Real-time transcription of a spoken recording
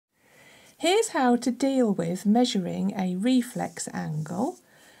Here's how to deal with measuring a reflex angle.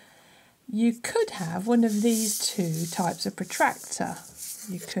 You could have one of these two types of protractor.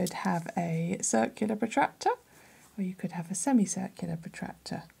 You could have a circular protractor or you could have a semicircular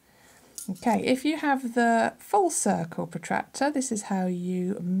protractor. Okay, if you have the full circle protractor, this is how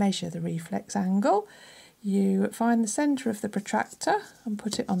you measure the reflex angle. You find the centre of the protractor and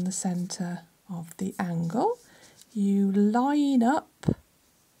put it on the centre of the angle. You line up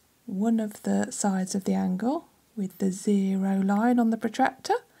one of the sides of the angle with the 0 line on the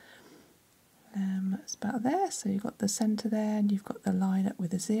protractor. It's about there, so you've got the centre there and you've got the line up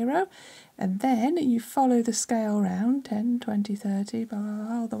with a 0. And then you follow the scale round, 10, 20, 30, blah, blah,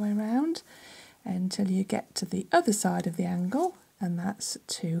 blah, all the way around until you get to the other side of the angle, and that's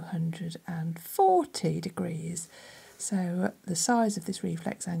 240 degrees. So the size of this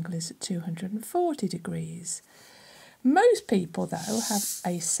reflex angle is 240 degrees. Most people, though, have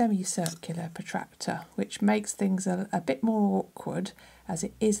a semicircular protractor, which makes things a bit more awkward as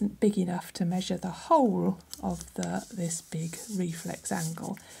it isn't big enough to measure the whole of this big reflex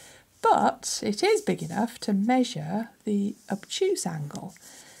angle. But it is big enough to measure the obtuse angle.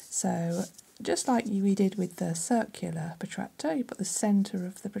 So just like we did with the circular protractor, you put the centre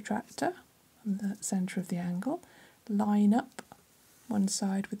of the protractor on the centre of the angle, line up one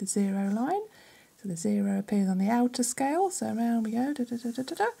side with the 0 line. So the 0 appears on the outer scale, so around we go,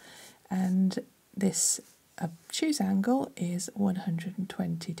 and this obtuse angle is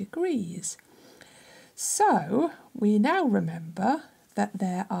 120 degrees. So we now remember that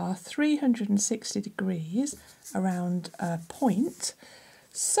there are 360 degrees around a point.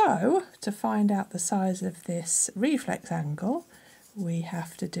 So to find out the size of this reflex angle, we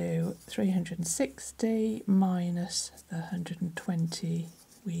have to do 360 minus the 120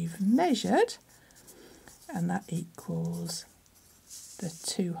 we've measured, and that equals the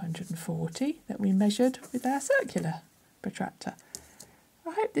 240 that we measured with our circular protractor.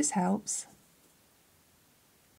 I hope this helps.